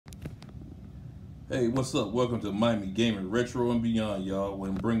Hey, what's up? Welcome to Miami Gaming Retro and Beyond, y'all.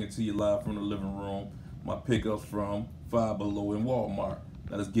 When bringing to you live from the living room, my pickups from Five Below in Walmart.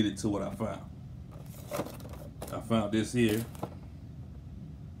 Now let's get into what I found. I found this here.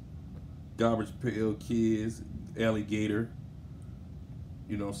 Garbage Pail Kids Alligator.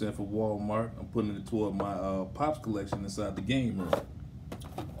 You know what I'm saying, for Walmart. I'm putting it toward my Pops collection inside the game room.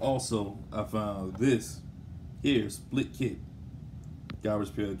 Also, I found this here, Split Kit.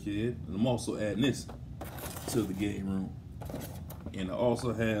 Garbage Pail Kid, and I'm also adding this to the game room. And I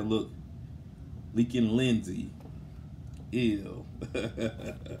also had, look, Leaking Lindsay. Ew.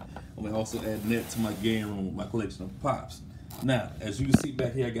 I'm also adding that to my game room, my collection of Pops. Now, as you can see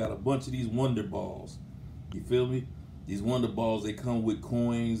back here, I got a bunch of these Wonder Balls. You feel me? These Wonder Balls, they come with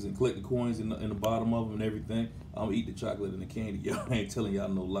coins and collect the coins in the bottom of them and everything. I'm gonna eat the chocolate and the candy, y'all. I ain't telling y'all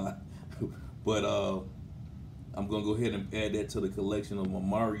no lie. But I'm gonna go ahead and add that to the collection of my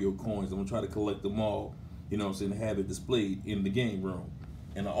Mario coins. I'm gonna try to collect them all, you know what I'm saying, and have it displayed in the game room.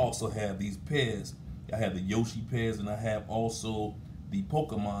 And I also have these pairs. I have the Yoshi pairs, and I have also the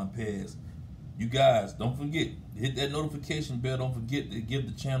Pokemon pairs. You guys, don't forget, hit that notification bell. Don't forget to give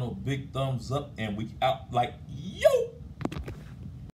the channel a big thumbs up, and we out like yo!